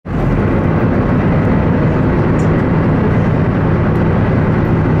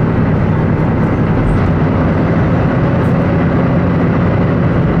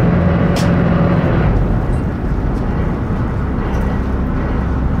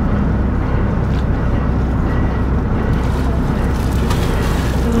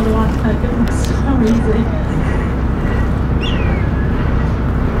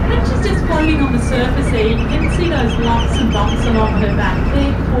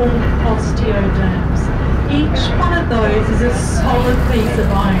called osteoderms. Each one of those is a solid piece of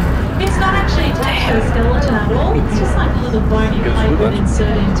bone. It's not actually attached to a skeleton at all. It's just like a little bony plate that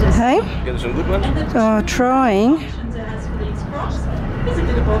insert into. Hey? Get some good ones. Oh, trying. It has for these crocs. There's a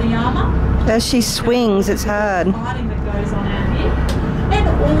bit of body armour. As she swings, it's hard. Fighting that goes on out here. And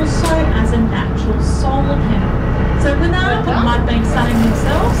also as a natural solar panel. So when they're up at mud bank sunning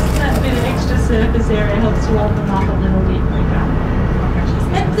themselves, that bit of extra surface area helps to warm them up a little bit quicker.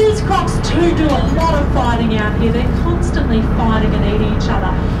 And these crocs too do a lot of fighting out here. They're constantly fighting and eating each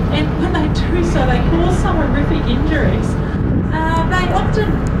other. And when they do so, they cause some horrific injuries. They often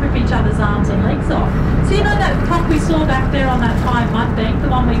rip each other's arms and legs off. So you know that croc we saw back there on that high mud bank, the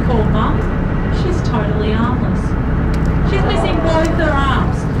one we call Mum? She's totally armless. She's missing both her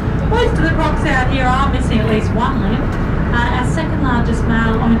arms. Most of the crocs out here are missing at least one limb. Our second largest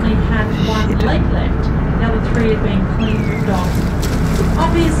male only had one leg left. The other three had been cleaned off.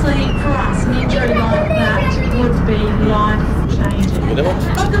 Obviously, for us, an injury like that would be life-changing.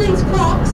 But for these crocs,